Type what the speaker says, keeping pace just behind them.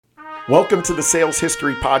Welcome to the Sales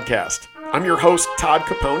History Podcast. I'm your host, Todd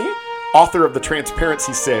Capone, author of The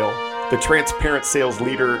Transparency Sale, The Transparent Sales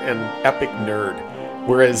Leader, and Epic Nerd.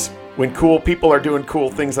 Whereas when cool people are doing cool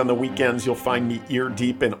things on the weekends, you'll find me ear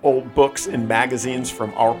deep in old books and magazines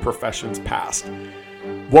from our profession's past.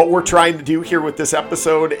 What we're trying to do here with this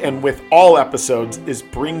episode and with all episodes is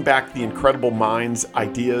bring back the incredible minds,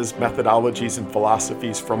 ideas, methodologies, and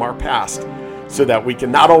philosophies from our past so that we can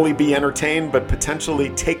not only be entertained, but potentially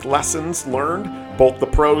take lessons learned, both the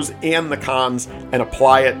pros and the cons, and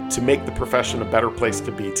apply it to make the profession a better place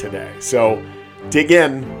to be today. So dig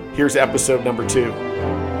in. Here's episode number 2.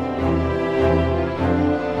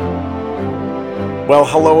 Well,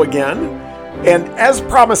 hello again. And as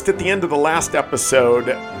promised at the end of the last episode,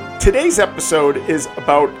 today's episode is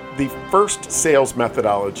about the first sales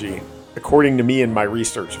methodology, according to me and my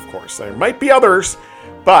research, of course. There might be others,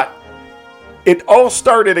 but it all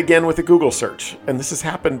started again with a Google search. And this has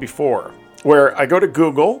happened before, where I go to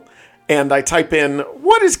Google and I type in,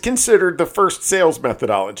 what is considered the first sales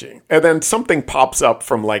methodology? And then something pops up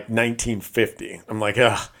from like 1950. I'm like,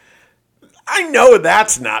 ugh. I know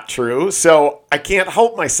that's not true, so I can't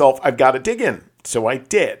help myself. I've got to dig in. So I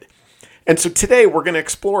did. And so today we're going to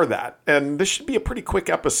explore that. And this should be a pretty quick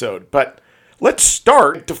episode. But let's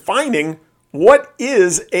start defining what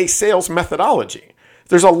is a sales methodology.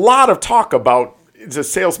 There's a lot of talk about, is a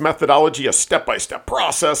sales methodology a step-by-step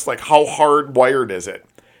process? Like how hardwired is it?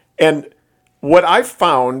 And what I've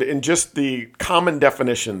found in just the common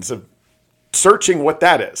definitions of searching what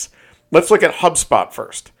that is, let's look at HubSpot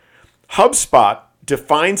first. HubSpot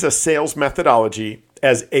defines a sales methodology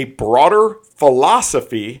as a broader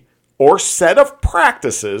philosophy or set of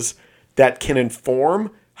practices that can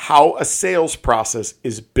inform how a sales process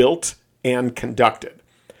is built and conducted.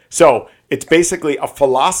 So it's basically a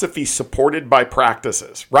philosophy supported by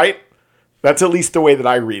practices, right? That's at least the way that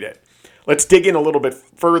I read it. Let's dig in a little bit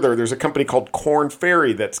further. There's a company called Korn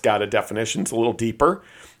Ferry that's got a definition. It's a little deeper.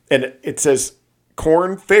 And it says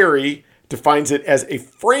Korn Ferry defines it as a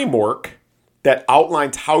framework that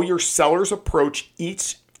outlines how your sellers approach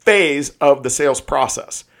each phase of the sales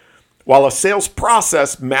process. While a sales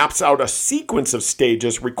process maps out a sequence of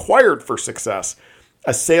stages required for success,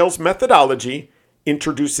 a sales methodology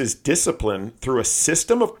introduces discipline through a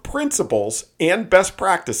system of principles and best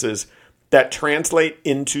practices that translate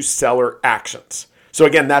into seller actions. So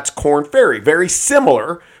again, that's Korn Ferry. Very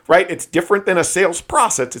similar, right? It's different than a sales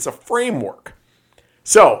process. It's a framework.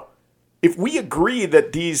 So if we agree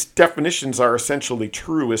that these definitions are essentially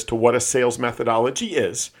true as to what a sales methodology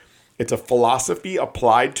is, it's a philosophy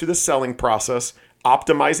applied to the selling process,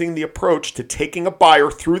 optimizing the approach to taking a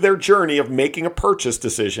buyer through their journey of making a purchase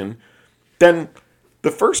decision, then the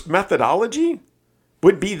first methodology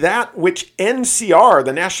would be that which NCR,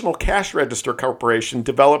 the National Cash Register Corporation,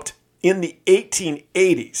 developed in the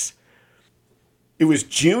 1880s. It was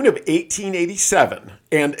June of 1887.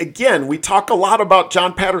 And again, we talk a lot about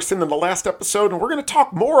John Patterson in the last episode, and we're going to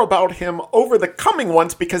talk more about him over the coming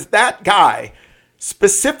ones because that guy,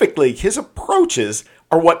 specifically his approaches,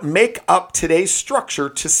 are what make up today's structure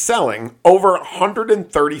to selling over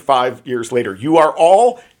 135 years later. You are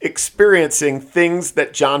all experiencing things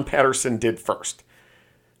that John Patterson did first.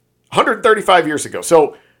 135 years ago. So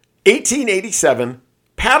 1887,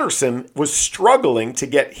 Patterson was struggling to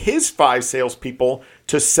get his 5 salespeople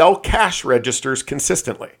to sell cash registers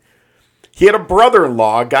consistently. He had a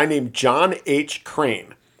brother-in-law, a guy named John H.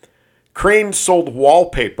 Crane. Crane sold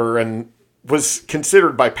wallpaper and was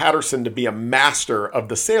considered by Patterson to be a master of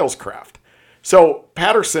the sales craft. So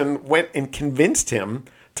Patterson went and convinced him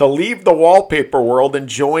to leave the wallpaper world and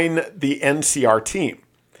join the NCR team.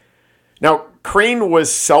 Now, Crane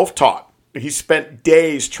was self-taught. He spent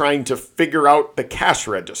days trying to figure out the cash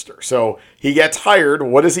register. So he gets hired.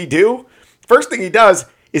 What does he do? First thing he does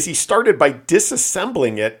is he started by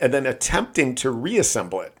disassembling it and then attempting to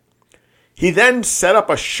reassemble it. He then set up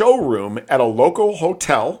a showroom at a local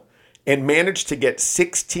hotel and managed to get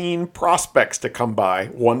 16 prospects to come by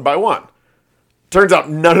one. Turns out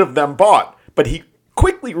none of them bought, but he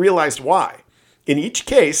quickly realized why. In each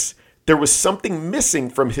case, there was something missing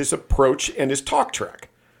from his approach and his talk track.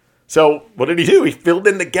 So what did he do? He filled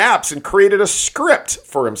in the gaps and created a script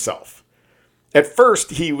for himself. At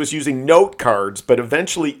first, he was using note cards, but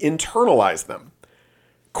eventually internalized them.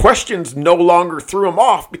 Questions no longer threw him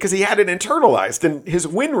off because he had it internalized, and his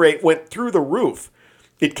win rate went through the roof.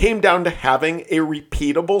 It came down to having a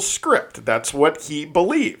repeatable script. That's what he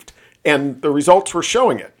believed, and the results were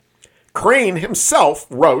showing it. Crane himself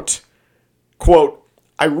wrote, quote,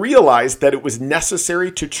 "I realized that it was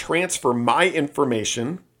necessary to transfer my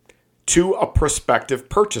information to a prospective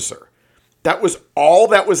purchaser. That was all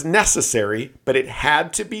that was necessary, but it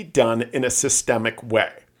had to be done in a systemic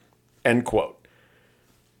way. End quote.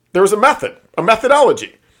 There was a method, a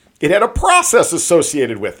methodology. It had a process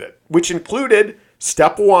associated with it, which included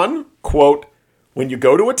step 1, quote, when you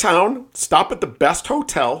go to a town, stop at the best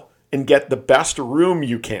hotel and get the best room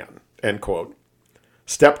you can, end quote.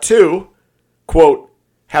 Step 2, quote,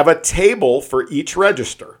 have a table for each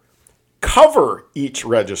register. Cover each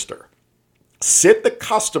register. Sit the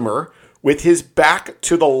customer with his back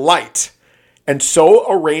to the light, and so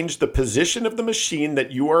arrange the position of the machine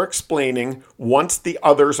that you are explaining once the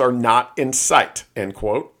others are not in sight, end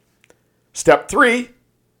quote. Step 3,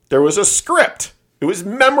 there was a script. It was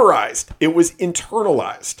memorized. It was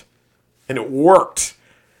internalized. And it worked.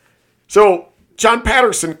 So John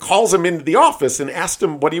Patterson calls him into the office and asked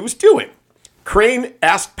him what he was doing. Crane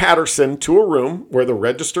asked Patterson to a room where the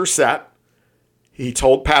register sat. He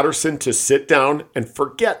told Patterson to sit down and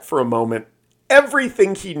forget for a moment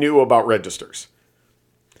everything he knew about registers.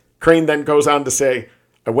 Crane then goes on to say,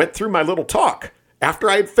 I went through my little talk. After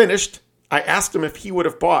I had finished, I asked him if he would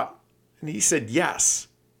have bought, and he said yes.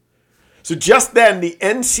 So just then, the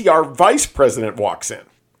NCR vice president walks in.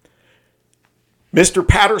 Mr.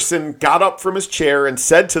 Patterson got up from his chair and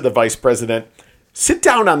said to the vice president, sit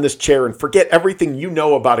down on this chair and forget everything you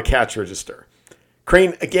know about a cash register.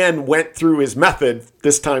 Crane again went through his method,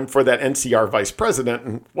 this time for that NCR vice president,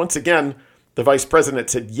 and once again, the vice president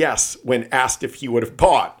said yes when asked if he would have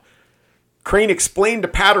bought. Crane explained to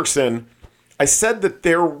Patterson, I said that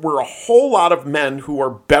there were a whole lot of men who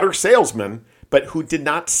are better salesmen, but who did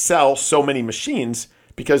not sell so many machines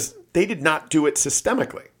because they did not do it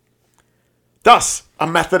systemically. Thus, a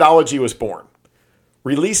methodology was born.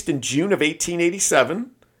 Released in June of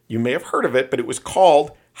 1887, you may have heard of it, but it was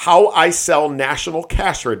called How I Sell National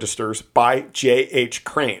Cash Registers by J.H.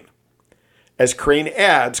 Crane. As Crane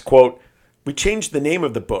adds, quote, we changed the name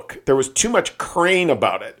of the book. There was too much Crane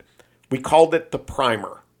about it. We called it the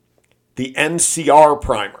Primer, the NCR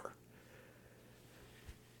Primer.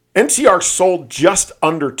 NCR sold just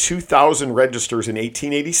under 2,000 registers in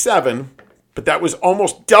 1887, but that was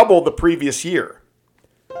almost double the previous year.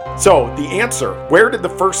 So the answer, where did the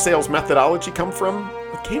first sales methodology come from?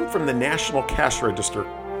 It came from the National Cash Register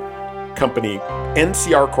Company,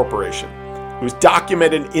 NCR Corporation. It was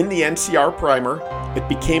documented in the NCR Primer. It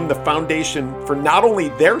became the foundation for not only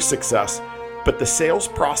their success, but the sales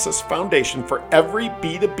process foundation for every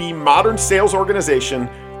B2B modern sales organization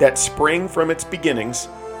that sprang from its beginnings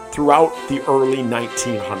throughout the early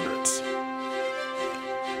 1900s.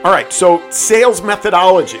 All right, so sales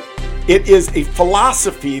methodology. It is a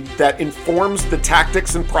philosophy that informs the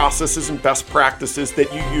tactics and processes and best practices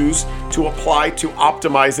that you use to apply to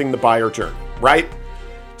optimizing the buyer journey, right?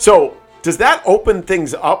 So does that open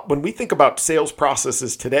things up? When we think about sales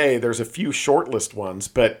processes today, there's a few shortlist ones,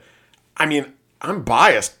 but I mean, I'm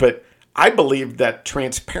biased, but I believe that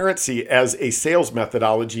transparency as a sales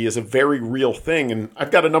methodology is a very real thing. And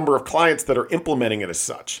I've got a number of clients that are implementing it as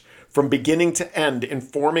such, from beginning to end,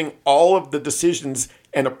 informing all of the decisions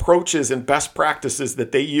and approaches and best practices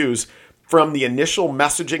that they use, from the initial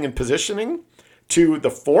messaging and positioning to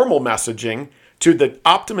the formal messaging, to the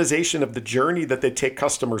optimization of the journey that they take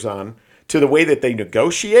customers on, to the way that they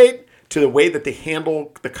negotiate, to the way that they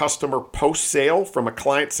handle the customer post-sale from a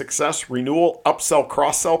client success, renewal, upsell,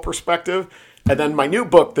 cross-sell perspective. And then my new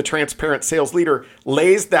book, The Transparent Sales Leader,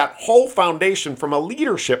 lays that whole foundation from a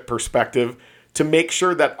leadership perspective to make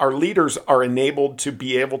sure that our leaders are enabled to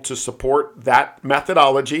be able to support that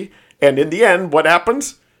methodology. And in the end, what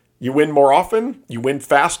happens? You win more often, you win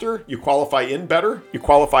faster, you qualify in better, you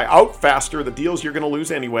qualify out faster, the deals you're going to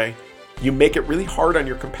lose anyway. You make it really hard on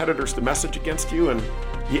your competitors to message against you, and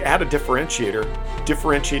you add a differentiator,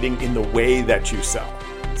 differentiating in the way that you sell.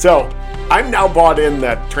 So I'm now bought in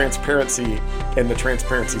that transparency and the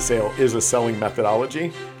transparency sale is a selling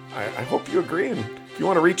methodology. I hope you agree. And if you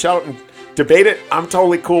want to reach out and debate it, I'm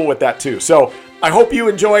totally cool with that too. So I hope you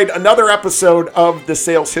enjoyed another episode of the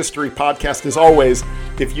Sales History Podcast. As always,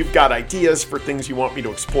 if you've got ideas for things you want me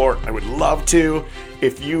to explore, I would love to.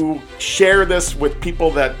 If you share this with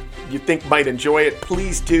people that you think might enjoy it,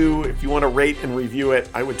 please do. If you want to rate and review it,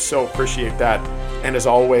 I would so appreciate that. And as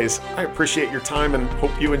always, I appreciate your time and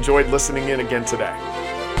hope you enjoyed listening in again today.